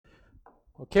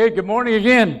Okay, good morning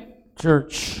again,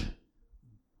 church.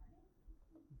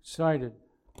 Excited.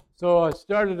 So I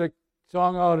started a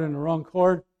song out in the wrong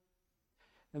chord,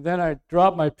 and then I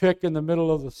dropped my pick in the middle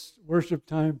of the worship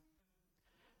time.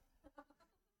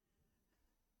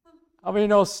 How many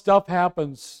know stuff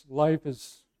happens? Life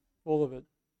is full of it.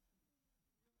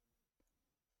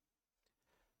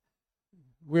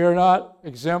 We are not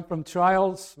exempt from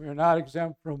trials. We are not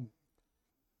exempt from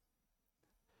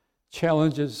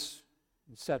challenges,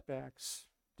 setbacks,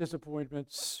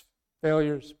 disappointments,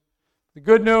 failures. The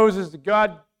good news is that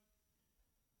God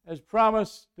has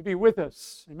promised to be with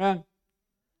us. Amen.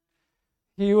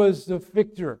 He was the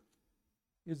victor.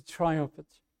 He's triumphant.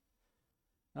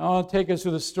 Now, I want to take us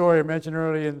through the story I mentioned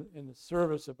earlier in the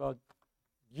service about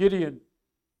Gideon.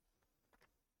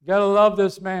 You got to love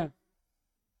this man.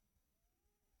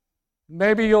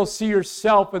 Maybe you'll see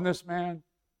yourself in this man.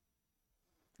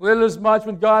 Little as much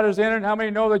when God is in it. How many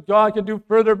know that God can do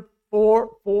far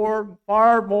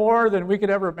more than we could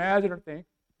ever imagine or think?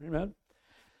 Amen.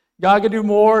 God can do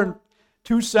more in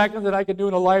 2 seconds than I can do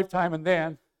in a lifetime and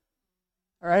then.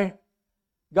 All right?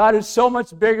 God is so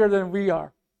much bigger than we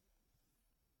are.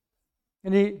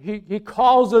 And He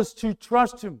calls us to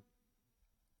trust Him.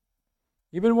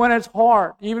 Even when it's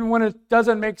hard, even when it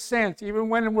doesn't make sense, even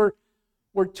when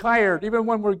we're tired, even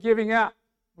when we're giving up,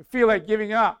 we feel like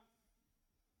giving up.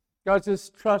 God says,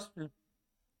 trust me.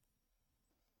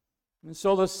 And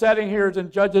so the setting here is in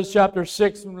Judges chapter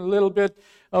 6, and a little bit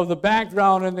of the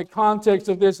background and the context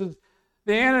of this is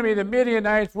the enemy, the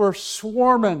Midianites, were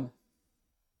swarming.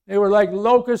 They were like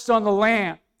locusts on the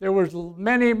land. There was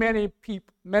many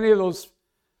people, many of those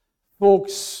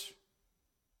folks,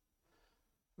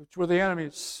 which were the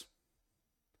enemies.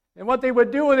 And what they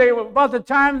would do, about the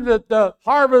time that the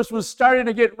harvest was starting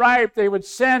to get ripe, they would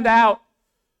send out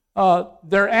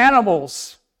their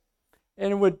animals,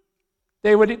 and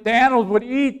the animals would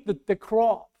eat the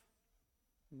crop,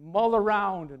 mull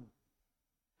around, and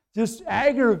just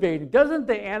aggravate. Doesn't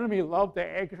the enemy love to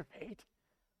aggravate,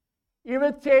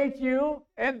 irritate you?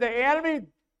 And the enemy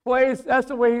plays. That's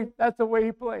the way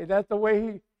he plays. That's the way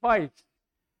he fights.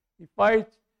 He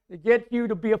fights to get you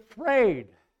to be afraid.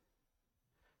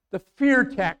 The fear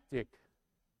tactic.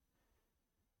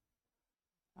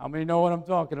 How many know what I'm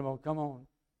talking about? Come on.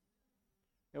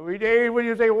 Every day when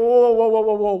you say,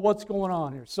 whoa, what's going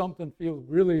on here? Something feels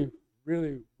really,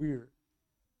 really weird.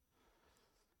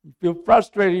 You feel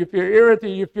frustrated, you feel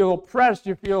irritated, you feel oppressed,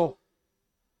 you feel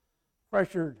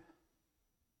pressured.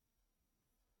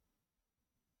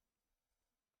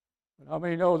 But how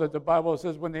many know that the Bible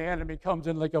says when the enemy comes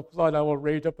in like a flood, I will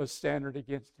raise up a standard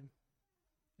against him?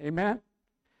 Amen?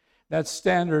 That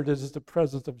standard is the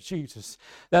presence of Jesus.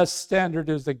 That standard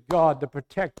is the God, the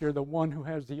protector, the one who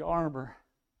has the armor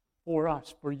for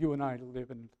us, for you and I to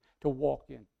live and to walk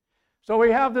in. So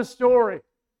we have this story.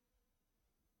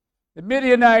 The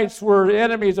Midianites were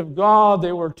enemies of God.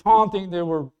 They were taunting. They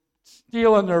were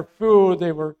stealing their food.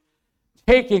 They were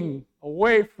taking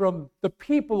away from the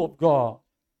people of God.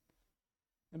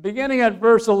 And beginning at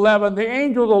verse 11, the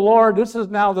angel of the Lord, this is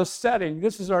now the setting.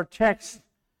 This is our text.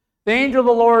 The angel of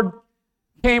the Lord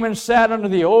came and sat under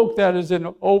the oak that is in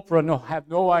Ophrah. No, I have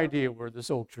no idea where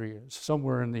this oak tree is.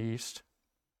 Somewhere in the east.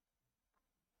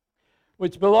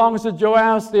 Which belongs to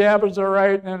Joash the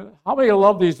Abiezrite. And how many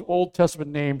love these Old Testament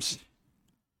names?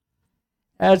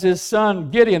 As his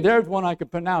son Gideon. There's one I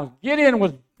could pronounce. Gideon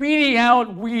was beating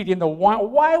out wheat in the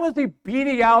wine. Why was he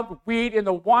beating out wheat in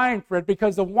the winepress?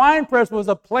 Because the winepress was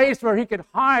a place where he could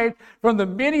hide from the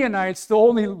Midianites, the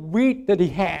only wheat that he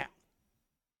had.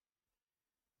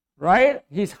 Right?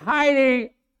 He's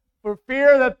hiding for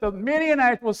fear that the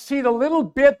Midianites will see the little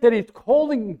bit that he's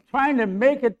holding, trying to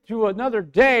make it to another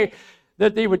day,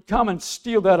 that they would come and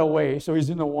steal that away. So he's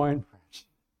in the winepress.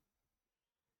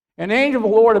 An angel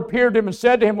of the Lord appeared to him and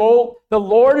said to him, "Oh, the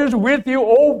Lord is with you,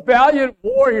 O valiant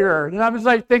warrior." And I was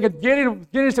like thinking, Gideon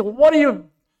said, "What are you,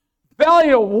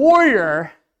 valiant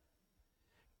warrior?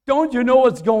 Don't you know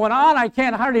what's going on? I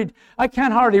can't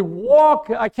hardly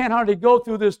walk. I can't hardly go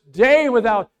through this day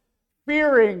without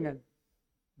fearing." And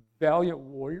valiant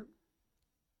warrior.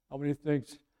 How many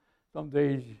things? Some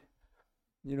days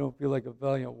you don't feel like a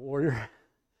valiant warrior.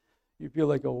 You feel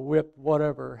like a whipped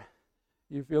whatever.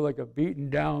 You feel like a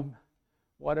beaten down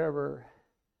whatever.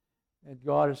 And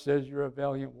God says you're a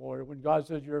valiant warrior. When God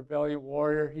says you're a valiant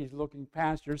warrior, He's looking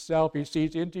past yourself. He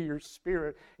sees into your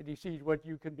spirit, and He sees what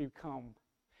you can become.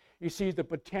 He sees the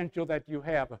potential that you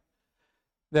have,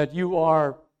 that you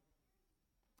are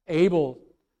able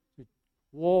to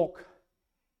walk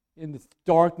in the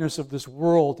darkness of this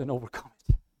world and overcome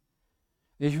it.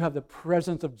 that you have the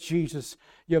presence of Jesus,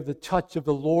 you have the touch of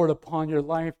the Lord upon your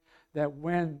life, that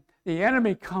when the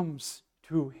enemy comes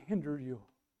to hinder you,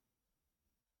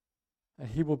 that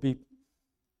he will be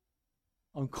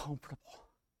uncomfortable.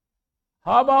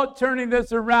 How about turning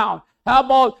this around? How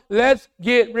about let's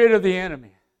get rid of the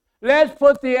enemy? Let's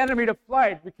put the enemy to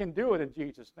flight. We can do it in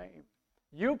Jesus' name.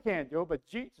 You can't do it, but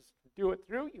Jesus can do it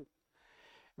through you.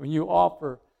 When you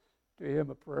offer to him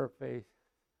a prayer of faith,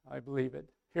 I believe it.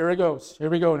 Here it goes. Here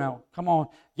we go now. Come on.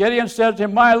 Gideon said to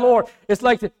him, my Lord. It's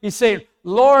like he's saying,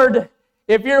 Lord,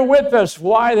 if you're with us,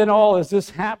 why then all has this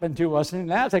happened to us?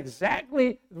 And that's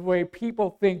exactly the way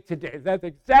people think today. That's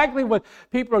exactly what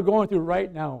people are going through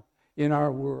right now in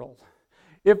our world.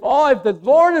 If the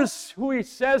Lord is who he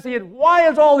says he is, why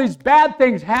is all these bad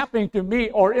things happening to me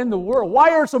or in the world?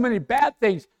 Why are so many bad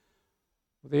things?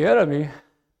 The enemy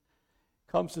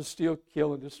comes to steal,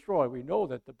 kill, and destroy. We know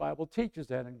that the Bible teaches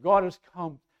that, and God has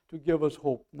come to give us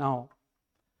hope. Now,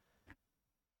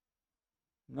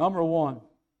 number one,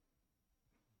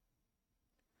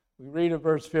 we read in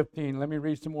verse 15. Let me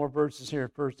read some more verses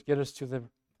here first to get us to the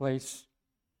place.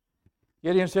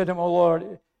 Gideon said to him, O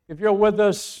Lord, if you're with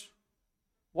us,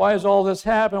 why has all this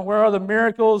happened? Where are the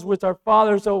miracles with our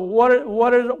fathers? So what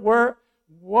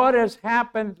has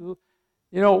happened,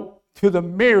 to the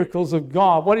miracles of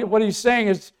God? What he's saying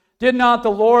is, did not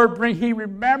the Lord bring,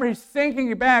 he's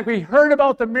thinking back. He heard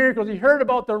about the miracles. He heard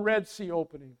about the Red Sea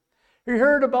opening. He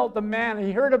heard about the manna.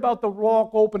 He heard about the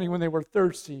rock opening when they were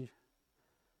thirsty.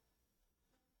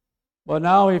 But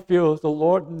now he feels the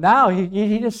Lord, now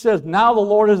he just says, now the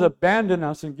Lord has abandoned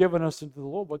us and given us into the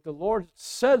Lord. But the Lord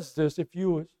says this, if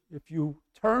you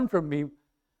turn from me,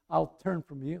 I'll turn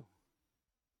from you.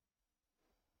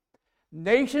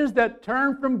 Nations that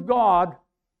turn from God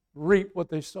reap what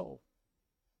they sow.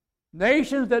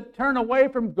 Nations that turn away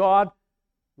from God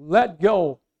let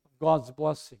go of God's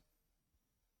blessing.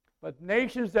 But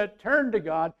nations that turn to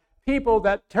God, people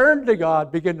that turn to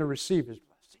God, begin to receive his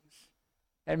blessings.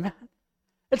 Amen.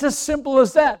 It's as simple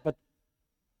as that, but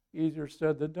easier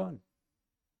said than done.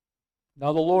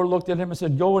 Now the Lord looked at him and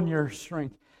said, go in your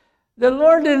strength. The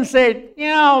Lord didn't say,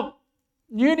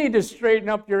 you need to straighten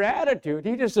up your attitude.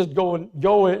 He just says,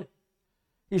 go.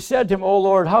 He said to him, O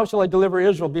Lord, how shall I deliver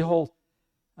Israel? Behold,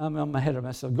 I'm ahead of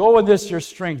myself. Go in this your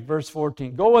strength, verse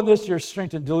 14. Go in this your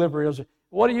strength and deliver Israel.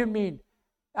 What do you mean?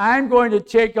 I'm going to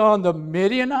take on the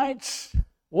Midianites?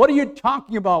 What are you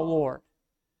talking about, Lord?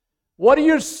 What do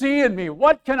you see in me?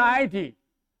 What can I do?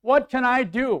 What can I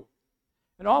do?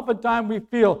 And oftentimes we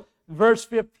feel, verse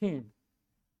 15,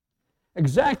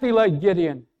 exactly like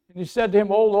Gideon. And he said to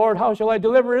him, O Lord, how shall I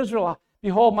deliver Israel?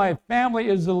 Behold, my family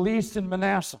is the least in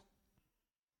Manasseh.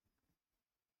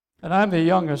 And I'm the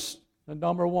youngest, the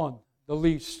number one, the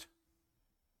least.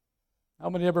 How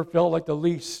many ever felt like the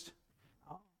least?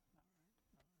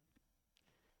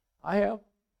 I have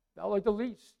felt like the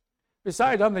least.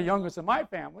 Besides, I'm the youngest in my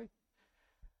family.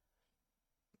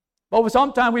 But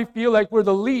sometimes we feel like we're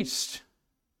the least.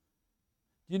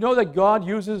 Do you know that God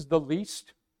uses the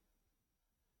least?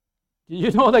 Do you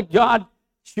know that God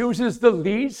chooses the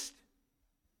least?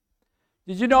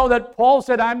 Did you know that Paul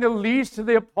said, I'm the least of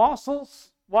the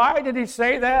apostles? Why did he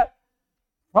say that?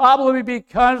 Probably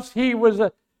because he was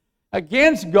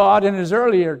against God in his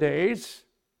earlier days,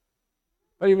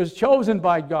 but he was chosen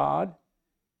by God.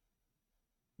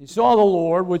 He saw the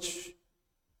Lord, which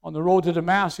on the road to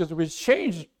Damascus was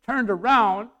changed, turned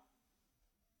around,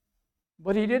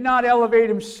 but he did not elevate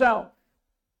himself.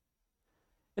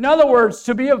 In other words,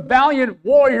 to be a valiant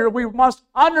warrior, we must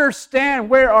understand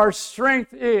where our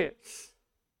strength is.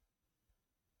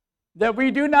 That we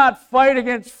do not fight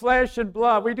against flesh and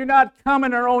blood. We do not come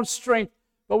in our own strength,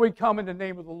 but we come in the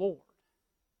name of the Lord.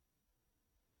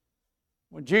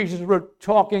 When Jesus was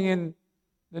talking in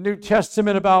the New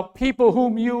Testament about people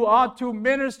whom you ought to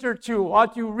minister to,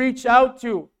 ought to reach out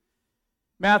to,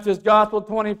 Matthew's Gospel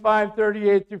 25,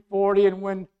 38 through 40, and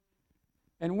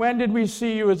when did we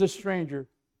see you as a stranger?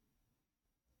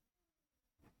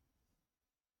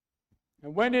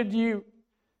 And when did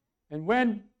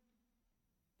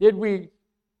we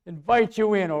invite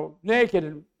you in, or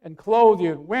naked and clothe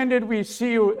you? When did we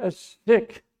see you as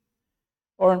sick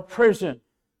or in prison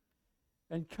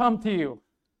and come to you?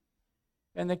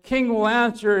 And the king will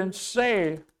answer and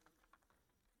say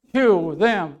to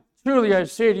them, truly I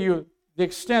say to you, the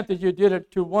extent that you did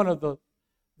it to one of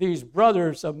these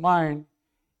brothers of mine,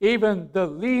 even the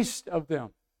least of them,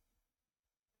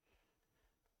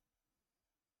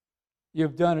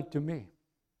 you've done it to me.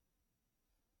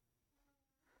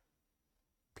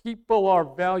 People are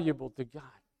valuable to God,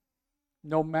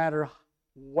 no matter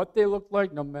what they look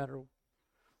like, no matter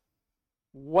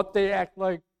what they act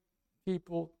like,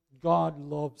 people, God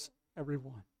loves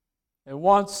everyone and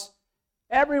wants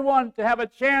everyone to have a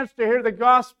chance to hear the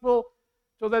gospel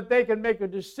so that they can make a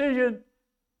decision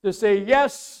to say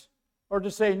yes or to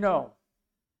say no.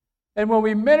 And when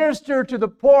we minister to the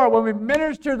poor, when we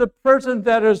minister to the person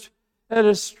that is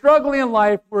struggling in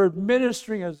life, we're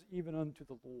ministering as even unto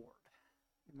the Lord.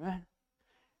 Amen?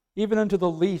 Even unto the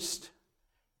least.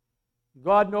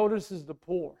 God notices the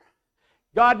poor.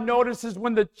 God notices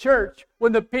when the church,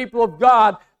 when the people of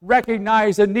God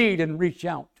recognize a need and reach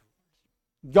out.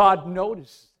 God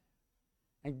notices.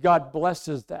 And God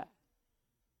blesses that.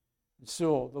 And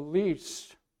so, the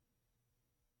least.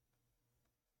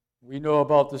 We know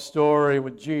about the story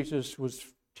when Jesus was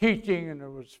teaching and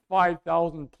there was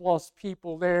 5,000 plus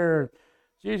people there.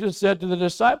 Jesus said to the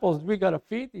disciples, we got to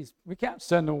feed these. We can't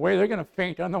send them away. They're going to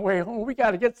faint on the way home. We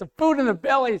got to get some food in their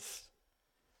bellies.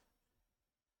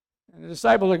 And the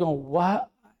disciples are going, what?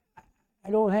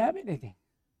 I don't have anything.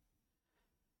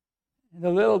 And the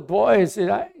little boy said,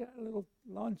 I got a little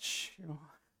lunch,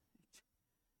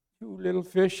 2 little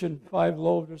fish and 5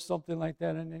 loaves or something like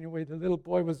that. And anyway, the little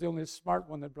boy was the only smart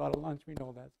one that brought a lunch. We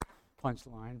know that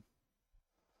punchline.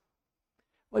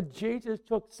 But Jesus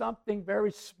took something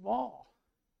very small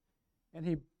and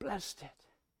he blessed it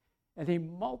and he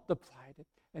multiplied it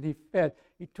and he fed.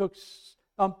 He took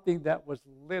something that was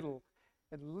little,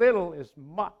 and little is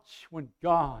much when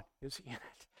God is in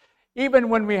it. Even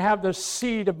when we have the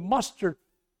seed of mustard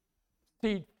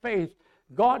seed faith,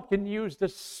 God can use the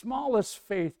smallest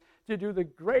faith to do the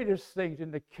greatest things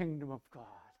in the kingdom of God.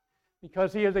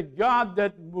 Because He is a God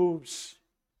that moves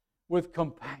with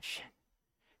compassion.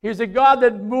 He's a God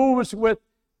that moves with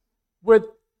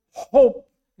hope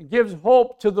and gives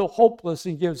hope to the hopeless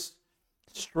and gives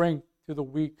strength to the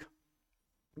weak,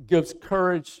 gives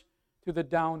courage to the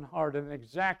downhearted. And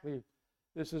exactly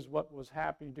this is what was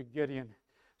happening to Gideon.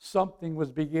 Something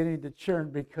was beginning to churn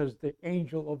because the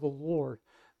angel of the Lord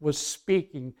was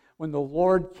speaking. When the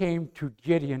Lord came to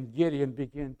Gideon, Gideon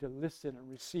began to listen and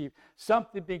receive.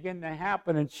 Something began to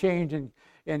happen and change in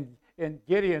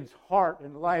Gideon's heart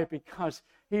and life because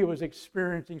he was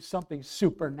experiencing something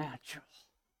supernatural.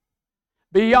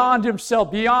 Beyond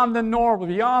himself, beyond the normal,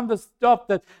 beyond the stuff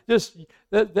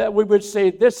that we would say,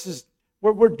 this is,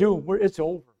 we're doomed, it's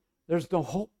over. There's no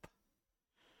hope.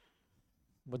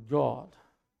 But God.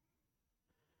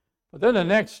 But then the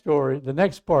next story, the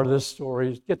next part of this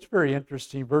story gets very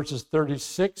interesting. Verses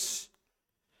 36.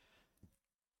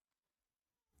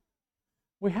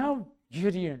 We have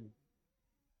Gideon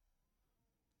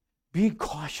being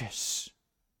cautious,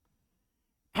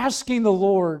 asking the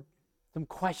Lord some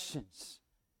questions.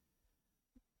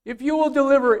 If you will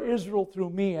deliver Israel through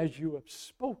me as you have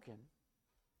spoken,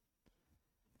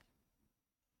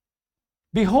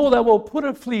 behold, I will put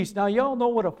a fleece. Now, y'all know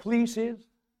what a fleece is?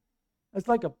 It's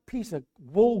like a piece of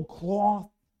wool cloth,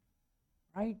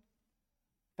 right?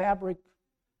 Fabric.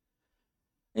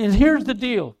 And here's the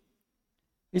deal.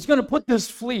 He's going to put this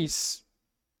fleece.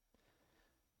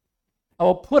 I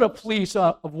will put a fleece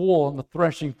of wool on the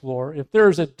threshing floor. If there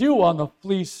is a dew on the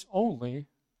fleece only,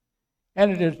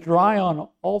 and it is dry on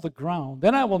all the ground,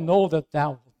 then I will know that thou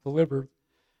wilt deliver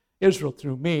Israel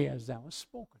through me as thou hast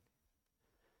spoken.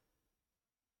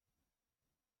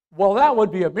 Well, that would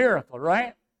be a miracle,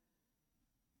 right?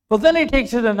 But then he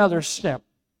takes it another step.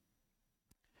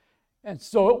 And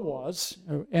so it was,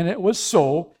 and it was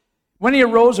so. When he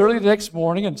arose early the next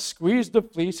morning and squeezed the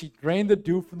fleece, he drained the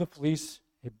dew from the fleece,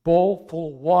 a bowl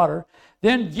full of water.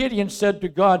 Then Gideon said to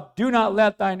God, do not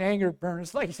let thine anger burn.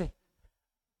 It's like he said,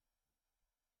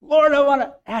 Lord, I want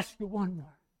to ask you one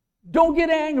more. Don't get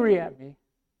angry at me.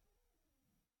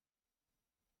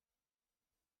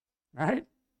 Right?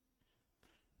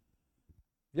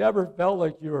 You ever felt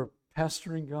like you were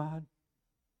pestering God?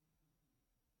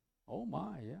 Oh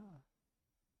my, yeah.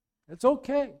 It's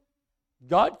okay.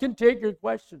 God can take your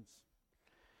questions.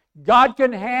 God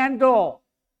can handle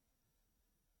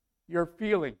your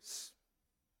feelings.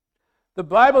 The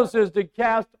Bible says to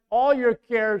cast all your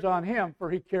cares on Him,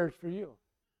 for He cares for you.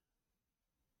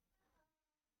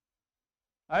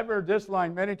 I've heard this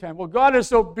line many times. Well, God is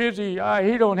so busy,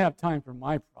 He don't have time for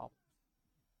my problems.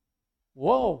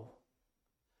 Whoa.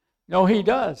 No, He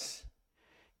does.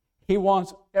 He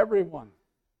wants everyone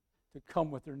to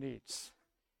come with their needs.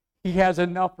 He has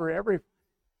enough for everyone.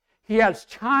 He has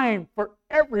time for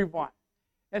everyone.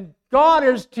 And God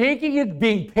is taking it,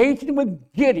 being patient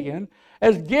with Gideon,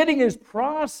 as Gideon is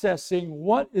processing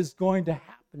what is going to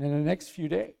happen in the next few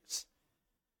days.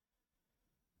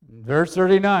 Verse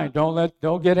 39,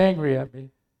 don't get angry at me.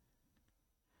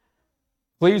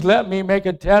 Please let me make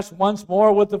a test once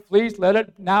more with the fleece. Let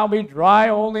it now be dry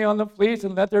only on the fleece,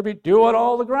 and let there be dew on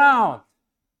all the ground.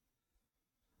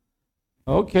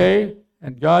 Okay,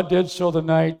 and God did so that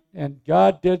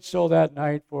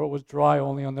night, for it was dry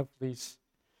only on the fleece.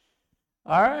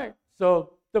 All right,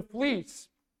 so the fleece.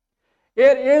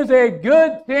 It is a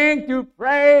good thing to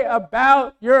pray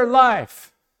about your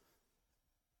life.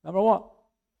 Number one.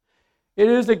 It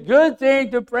is a good thing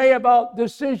to pray about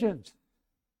decisions.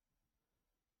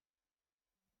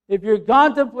 If you're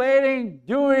contemplating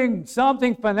doing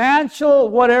something financial,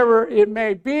 whatever it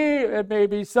may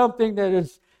be something that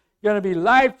is going to be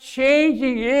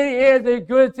life-changing. It is a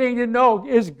good thing to know,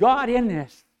 is God in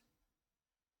this?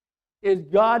 Is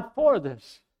God for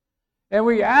this? And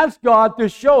we ask God to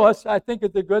show us. I think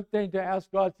it's a good thing to ask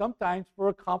God sometimes for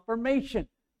a confirmation.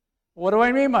 What do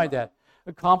I mean by that?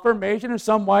 A confirmation in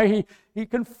some way, he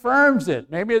confirms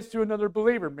it. Maybe it's through another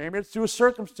believer. Maybe it's through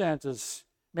circumstances.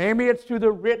 Maybe it's through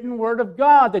the written Word of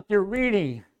God that you're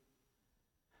reading.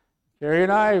 Carrie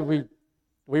and I, we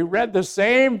read the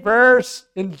same verse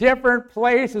in different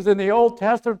places in the Old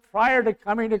Testament prior to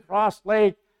coming to Cross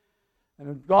Lake.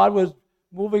 And God was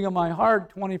moving in my heart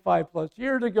 25 plus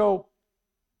years ago.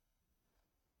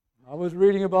 I was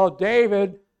reading about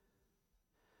David.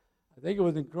 I think it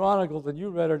was in Chronicles, and you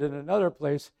read it in another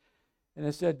place. And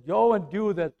it said, go and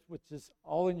do that which is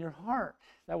all in your heart.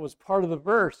 That was part of the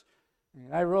verse.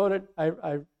 And I wrote it,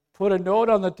 I put a note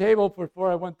on the table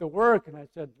before I went to work, and I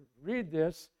said, read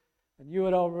this. And you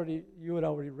had already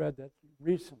read that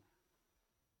recently.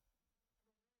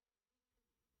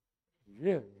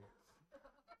 Really?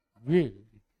 Really?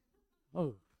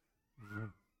 Oh.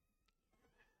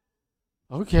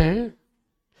 Okay.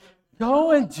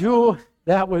 Go and do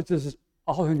that which is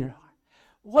all in your heart.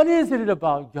 What is it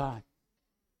about God?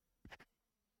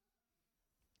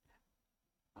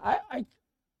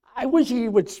 I wish he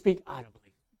would speak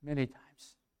audibly many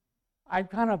times. I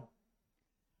kind of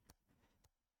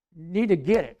need to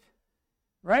get it,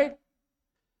 right?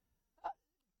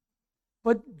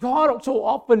 But God so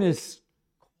often is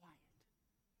quiet.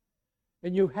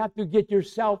 And you have to get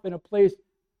yourself in a place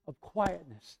of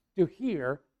quietness to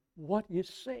hear what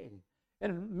he's saying.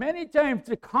 And many times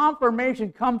the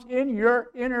confirmation comes in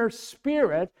your inner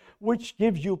spirit, which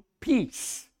gives you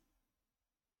peace.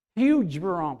 Huge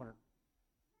barometer.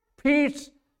 Peace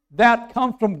that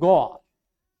comes from God.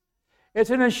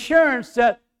 It's an assurance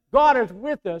that God is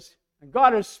with us and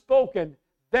God has spoken.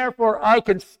 Therefore, I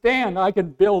can stand, I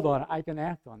can build on it, I can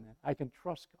act on it, I can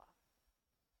trust God.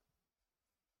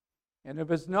 And if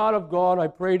it's not of God, I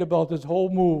prayed about this whole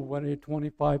move when I had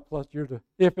 25 plus years.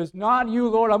 If it's not you,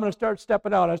 Lord, I'm going to start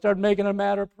stepping out. I started making it a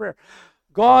matter of prayer.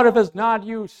 God, if it's not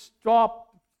you, throw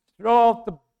off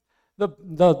the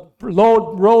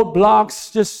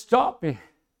roadblocks, just stop me.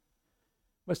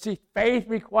 But see, faith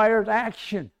requires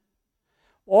action.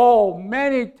 Oh,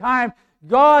 many times,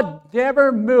 God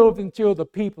never moved until the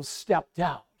people stepped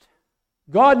out.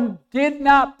 God did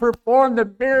not perform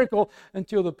the miracle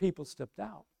until the people stepped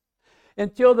out.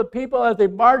 Until the people, as they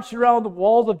marched around the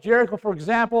walls of Jericho, for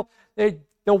example, the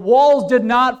walls did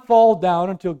not fall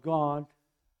down until God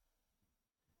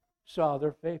saw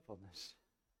their faithfulness.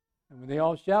 And when they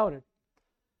all shouted,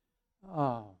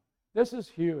 oh, this is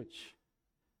huge.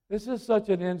 This is such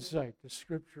an insight to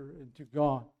Scripture and to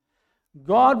God.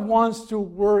 God wants to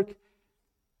work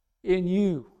in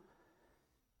you.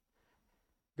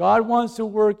 God wants to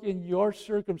work in your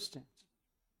circumstance.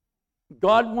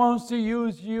 God wants to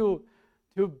use you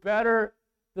to better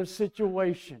the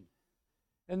situation.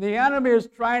 And the enemy is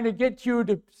trying to get you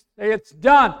to say, it's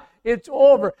done, it's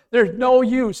over, there's no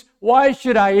use. Why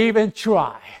should I even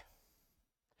try?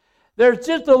 There's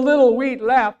just a little wheat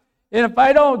left, and if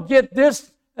I don't get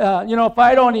this, if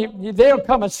I don't eat, they'll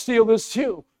come and steal this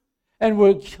too. And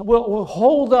we'll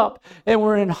hold up, and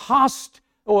we're in hostage.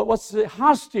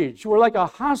 We're like a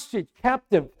hostage,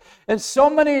 captive. And so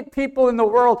many people in the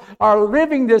world are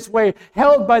living this way,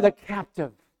 held by the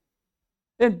captive.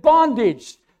 In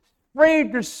bondage,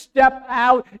 afraid to step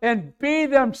out and be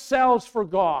themselves for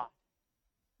God.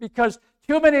 Because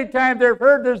too many times they've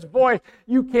heard this voice,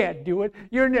 you can't do it,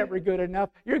 you're never good enough,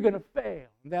 you're going to fail.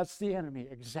 And that's the enemy,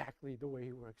 exactly the way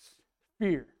he works.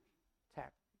 Fear.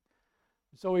 Attack.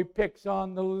 So he picks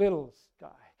on the little guy.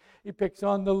 He picks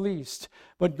on the least.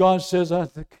 But God says,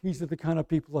 these are the kind of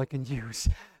people I can use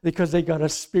because they got a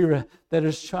spirit that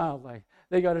is childlike.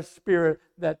 They got a spirit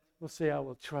that will say, I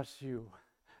will trust you.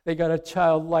 They got a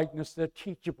childlikeness. They're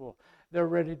teachable. They're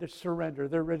ready to surrender.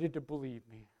 They're ready to believe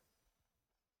me.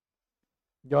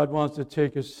 God wants to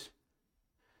take us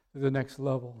to the next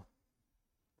level.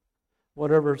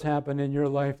 Whatever's happened in your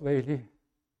life lately,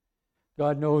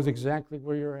 God knows exactly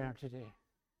where you're at today.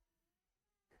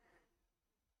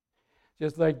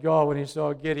 Just like God, when he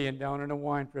saw Gideon down in the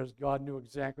wine press, God knew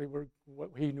exactly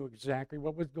he knew exactly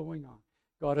what was going on.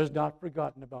 God has not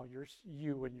forgotten about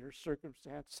you and your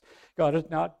circumstance. God has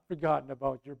not forgotten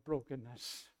about your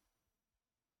brokenness.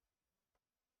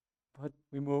 But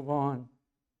we move on.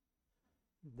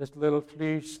 This little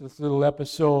fleece, this little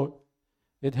episode,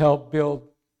 it helped build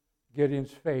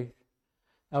Gideon's faith.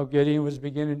 Now Gideon was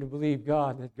beginning to believe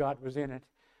God, that God was in it.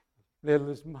 Little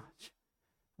as much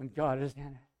when God is in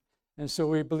it. And so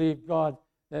we believe God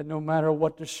that no matter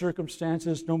what the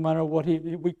circumstances, no matter what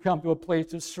we come to a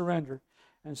place of surrender.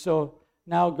 And so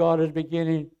now God is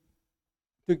beginning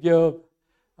to give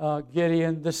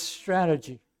Gideon this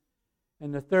strategy.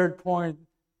 And the third point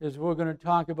is we're going to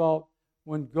talk about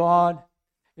when God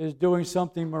is doing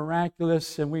something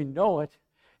miraculous and we know it.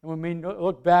 And when we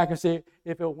look back and say,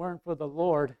 if it weren't for the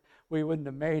Lord, we wouldn't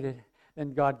have made it,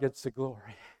 then God gets the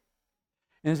glory.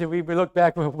 And so we look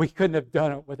back, well, we couldn't have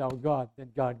done it without God, then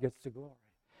God gets the glory.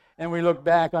 And we look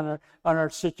back on our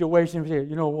situation and say,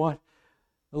 you know what?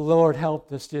 The Lord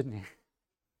helped us, didn't he?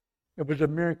 It was a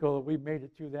miracle that we made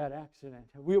it through that accident.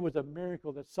 It was a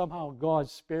miracle that somehow God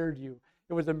spared you.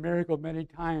 It was a miracle many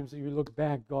times that you look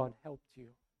back, God helped you.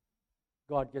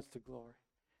 God gets the glory.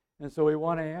 And so we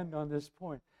want to end on this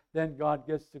point. Then God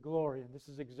gets the glory. And this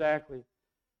is exactly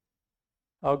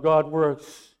how God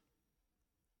works.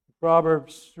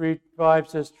 Proverbs 3:5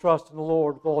 says, trust in the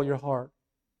Lord with all your heart.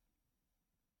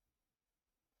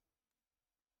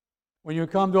 When you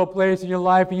come to a place in your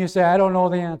life and you say, I don't know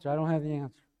the answer, I don't have the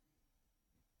answer.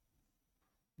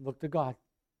 Look to God.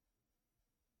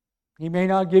 He may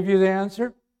not give you the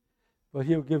answer, but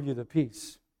he'll give you the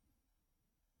peace.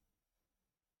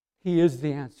 He is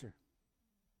the answer.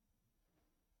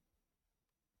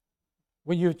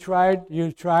 When you've tried,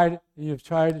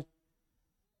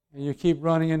 and you keep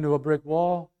running into a brick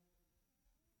wall,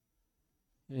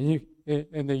 and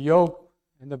the yoke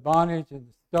and the bondage and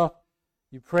the stuff,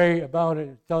 you pray about it,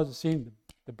 it doesn't seem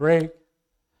to break.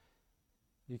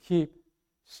 You keep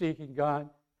seeking God,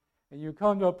 and you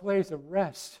come to a place of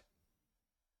rest.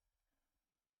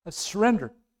 A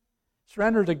surrender.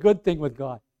 Surrender is a good thing with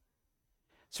God.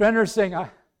 Surrender is saying,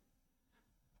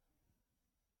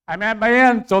 I'm at my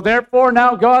end, so therefore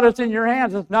now God, it's in your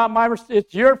hands. It's not my.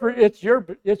 It's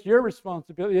your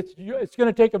responsibility. It's going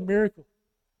to take a miracle.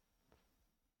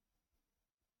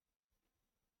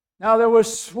 Now there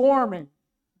was swarming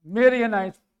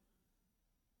Midianites.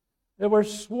 They were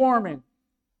swarming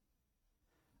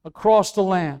across the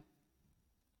land.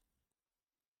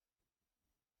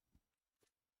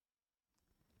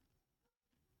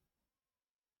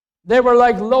 They were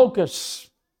like locusts.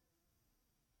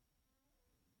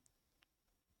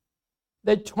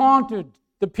 They taunted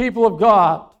the people of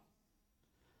God.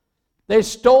 They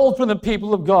stole from the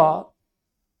people of God.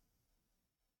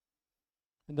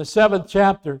 In the 7th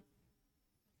chapter,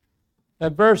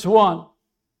 at verse 1,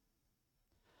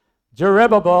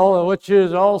 Jerubbaal, which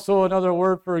is also another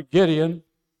word for Gideon,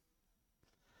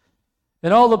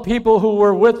 and all the people who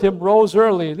were with him rose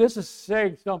early. This is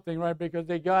saying something, right? Because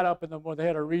they got up in the morning. They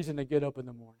had a reason to get up in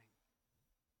the morning.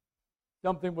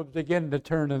 Something was beginning to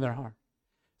turn in their heart.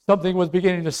 Something was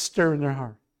beginning to stir in their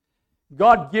heart.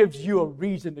 God gives you a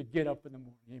reason to get up in the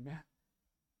morning. Amen.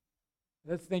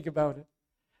 Let's think about it.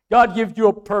 God gives you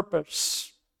a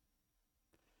purpose.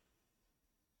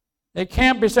 They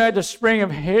camped beside the spring of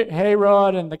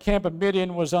Harod, and the camp of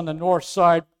Midian was on the north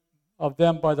side of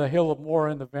them by the hill of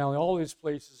Moreh in the valley. All these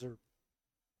places are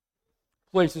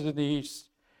places in the east.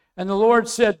 And the Lord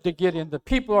said to Gideon, the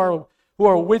people who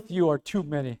are with you are too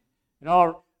many. And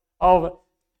all the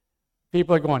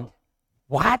people are going,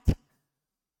 what?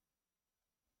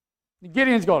 And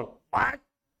Gideon's going, what?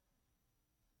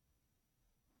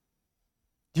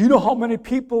 Do you know how many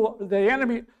people, the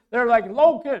enemy, they're like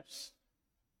locusts.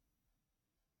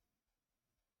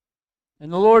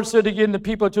 And the Lord said again, the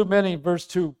people are too many, verse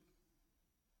 2.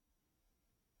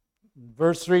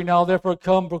 Verse 3, now therefore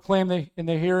come, proclaim in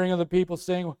the hearing of the people,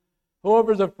 saying,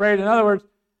 whoever is afraid. In other words,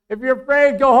 if you're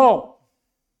afraid, go home.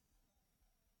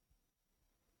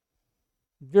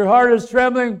 If your heart is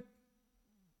trembling,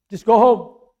 just go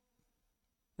home.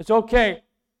 It's okay.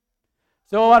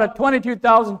 So out of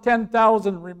 22,000,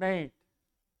 10,000 remained.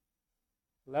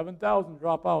 11,000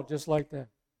 drop out just like that.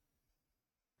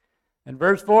 In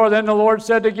verse 4, then the Lord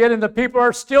said to Gideon, the people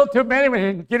are still too many.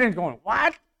 And Gideon's going,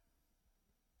 what?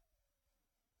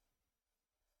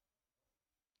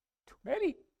 Too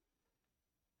many?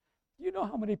 You know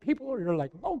how many people are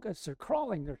like locusts? They're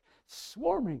crawling. They're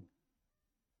swarming.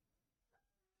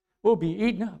 We'll be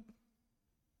eaten up.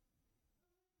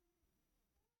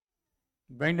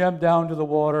 Bring them down to the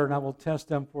water, and I will test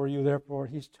them for you. Therefore,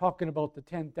 he's talking about the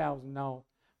 10,000 now.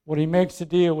 When he makes a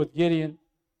deal with Gideon,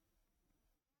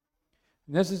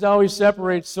 and this is how he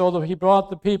separates. So that he brought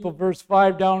the people, verse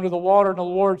 5, down to the water, and the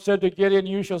Lord said to Gideon,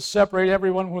 you shall separate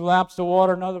everyone who laps the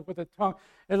water, another with a tongue.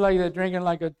 It's like they're drinking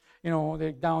like a,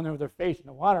 they're down there with their face in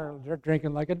the water. They're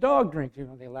drinking like a dog drinks.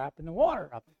 They lap in the water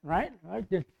up, right?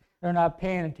 They're not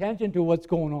paying attention to what's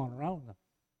going on around them.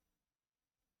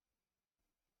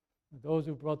 Those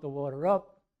who brought the water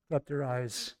up kept their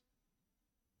eyes.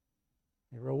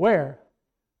 They were aware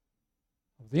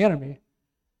of the enemy.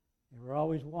 They were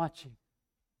always watching.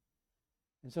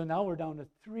 And so now we're down to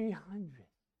 300.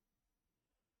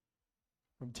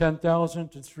 From 10,000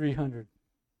 to 300.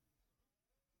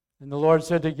 And the Lord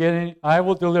said to Gideon, I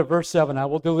will deliver, verse 7, I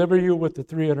will deliver you with the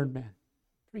 300 men.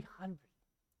 300.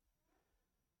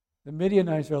 The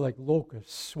Midianites are like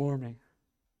locusts swarming.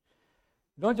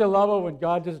 Don't you love it when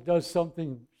God just does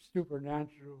something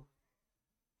supernatural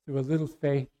through a little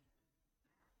faith,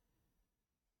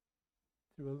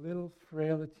 through a little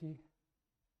frailty?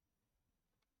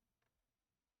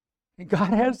 And God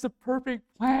has the perfect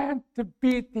plan to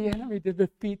beat the enemy, to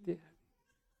defeat the enemy.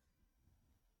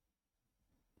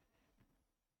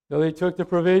 So they took the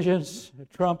provisions, the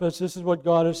trumpets. This is what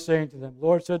God is saying to them. The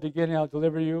Lord said to Gideon, I'll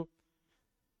deliver you.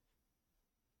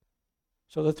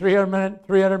 So the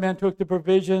 300 men took the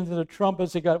provisions and the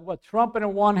trumpets. They got a trumpet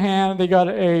in one hand. They got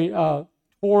a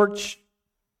torch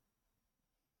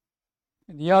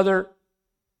in the other.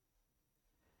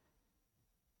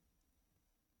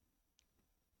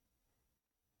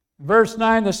 Verse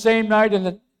 9, the same night and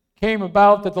it came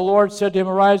about that the Lord said to him,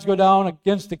 arise, go down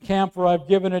against the camp, for I've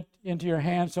given it into your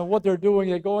hand. So what they're doing,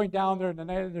 they're going down there and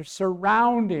they're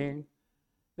surrounding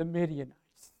the Midianites.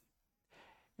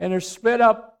 And they're split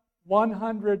up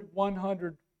 100,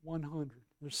 100, 100.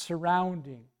 They're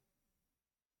surrounding.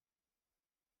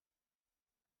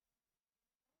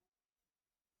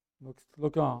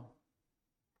 Look on.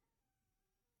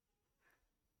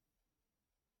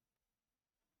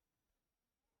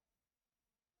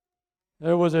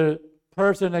 There was a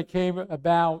person that came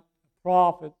about, a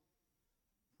prophet,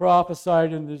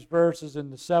 prophesied in these verses, in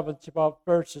the 7th, about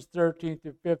verses 13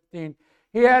 through 15.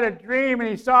 He had a dream and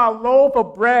he saw a loaf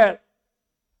of bread,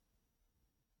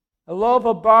 a loaf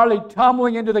of barley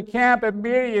tumbling into the camp of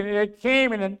Midian, and it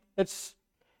came and it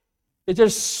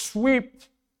just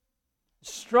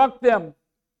struck them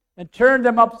and turned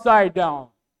them upside down.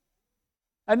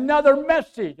 Another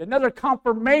message, another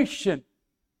confirmation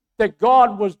that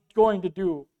God was going to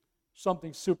do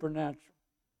something supernatural.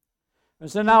 And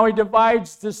so now he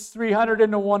divides this 300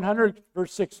 into 100,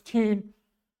 verse 16.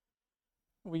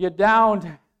 We get down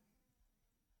to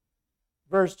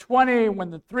verse 20.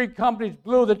 When the three companies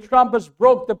blew the trumpets,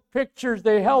 broke the pictures,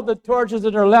 they held the torches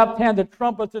in their left hand, the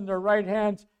trumpets in their right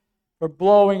hands for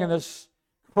blowing, and this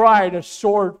cried a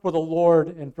sword for the Lord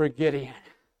and for Gideon.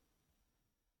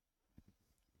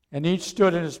 And each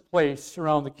stood in his place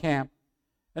around the camp.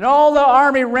 And all the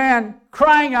army ran,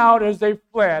 crying out as they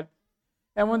fled.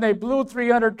 And when they blew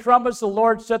 300 trumpets, the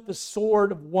Lord set the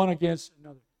sword of one against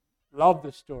another. Love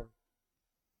this story.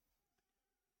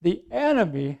 The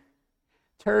enemy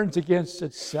turns against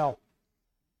itself.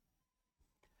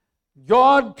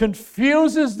 God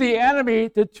confuses the enemy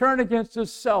to turn against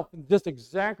himself. And just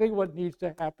exactly what needs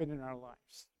to happen in our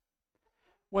lives.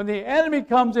 When the enemy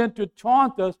comes in to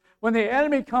taunt us, when the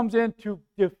enemy comes in to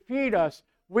defeat us,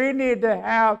 we need to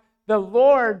have the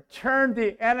Lord turn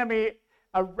the enemy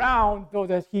around so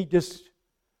that he just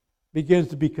begins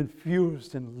to be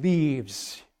confused and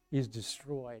leaves. He's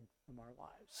destroyed from our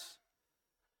lives.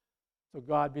 So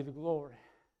God be the glory.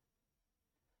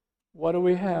 What do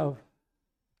we have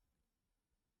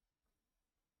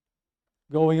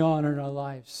going on in our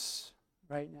lives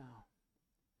right now?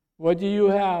 What do you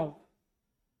have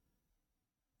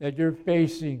that you're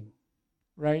facing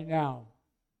right now?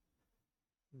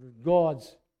 God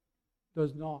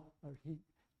does not.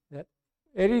 That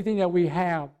anything that we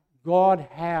have, God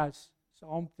has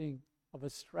something of a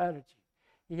strategy.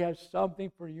 He has something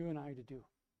for you and I to do.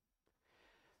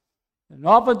 And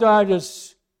oftentimes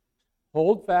just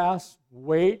hold fast,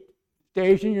 wait,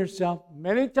 station yourself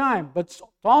many times, but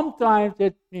sometimes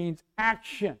it means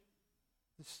action.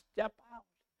 Step out.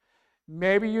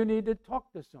 Maybe you need to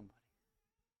talk to somebody.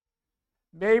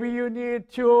 Maybe you need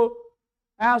to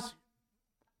ask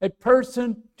a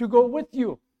person to go with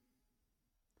you.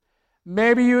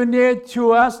 Maybe you need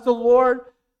to ask the Lord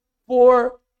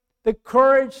for the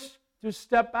courage to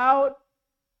step out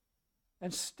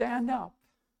and stand up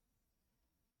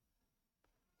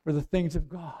for the things of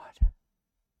God.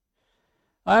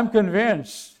 I'm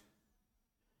convinced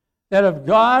that if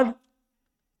God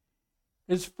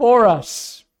is for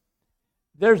us,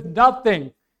 there's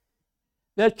nothing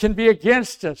that can be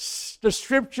against us. The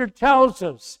Scripture tells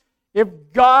us, if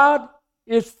God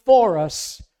is for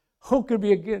us, who can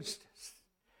be against us?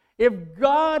 If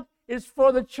God is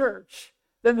for the church,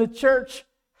 then the church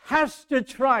has to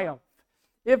triumph.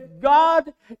 If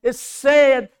God is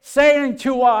saying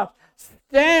to us,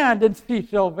 stand and see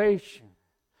salvation,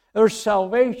 or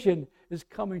salvation is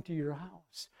coming to your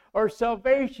house, or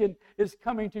salvation is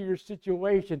coming to your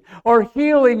situation, or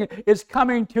healing is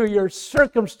coming to your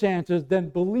circumstances, then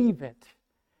believe it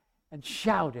and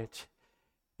shout it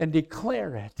and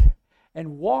declare it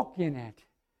and walk in it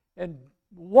and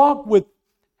walk with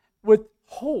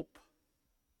hope.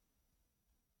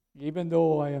 Even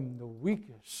though I am the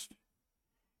weakest,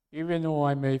 even though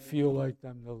I may feel like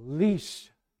I'm the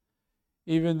least,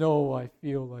 even though I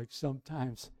feel like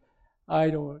sometimes I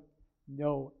don't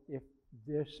know if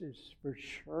this is for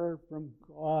sure from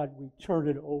God, we turn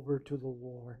it over to the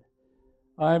Lord.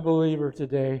 I believe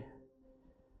today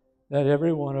that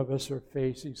every one of us are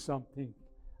facing something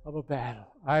of a battle.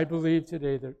 I believe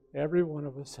today that every one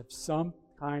of us have some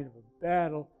kind of a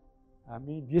battle. I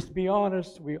mean, just be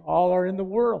honest, we all are in the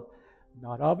world.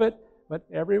 Not of it, but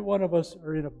every one of us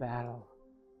are in a battle.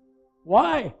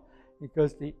 Why?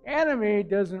 Because the enemy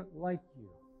doesn't like you.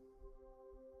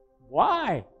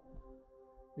 Why?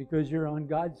 Because you're on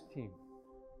God's team.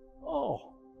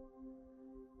 Oh,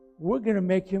 we're going to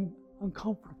make him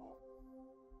uncomfortable.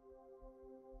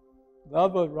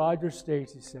 Love what Roger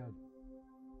Stacy said.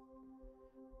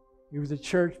 He was a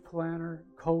church planner,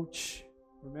 coach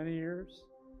for many years.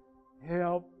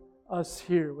 Help us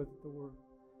here with the word.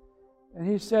 And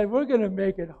he said, we're going to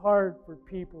make it hard for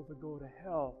people to go to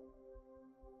hell.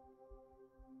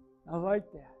 I like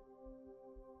that.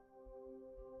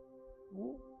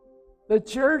 The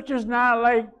church is not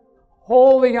like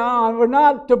holding on. We're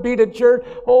not to be the church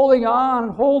holding on,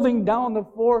 holding down the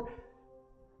fort.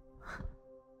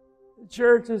 The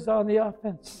church is on the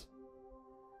offense.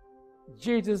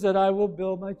 Jesus said, I will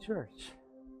build my church.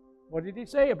 What did he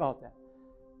say about that?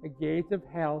 The gates of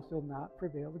hell shall not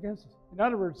prevail against us. In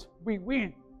other words, we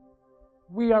win.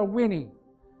 We are winning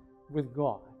with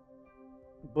God.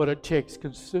 But it takes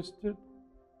consistent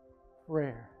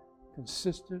prayer,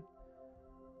 consistent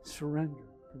surrender,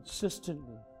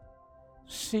 consistently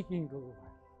seeking the Lord.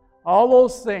 All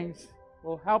those things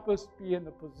will help us be in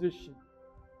the position.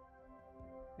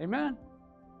 Amen?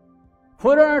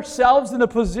 Put ourselves in the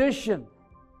position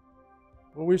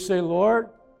where we say, Lord,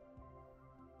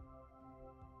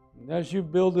 as you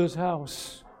build this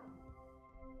house,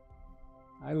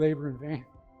 I labor in vain.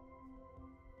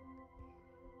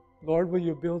 Lord, will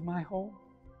you build my home?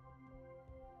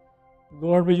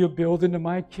 Lord, will you build into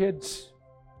my kids?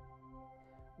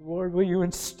 Lord, will you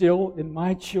instill in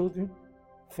my children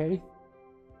faith?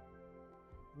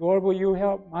 Lord, will you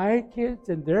help my kids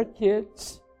and their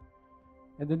kids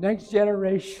and the next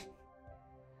generation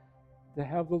to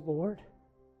have the Lord?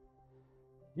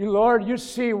 You, Lord, you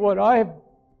see what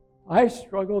I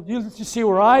struggled. You see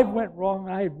where I went wrong.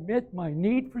 I admit my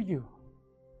need for you.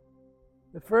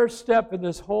 The first step in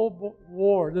this whole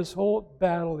war, this whole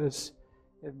battle is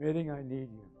admitting I need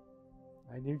you.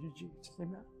 I need you, Jesus.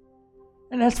 Amen.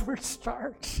 And that's where it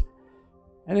starts.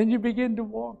 And then you begin to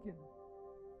walk in.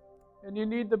 And you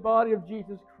need the body of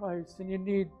Jesus Christ. And you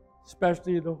need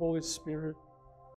especially the Holy Spirit.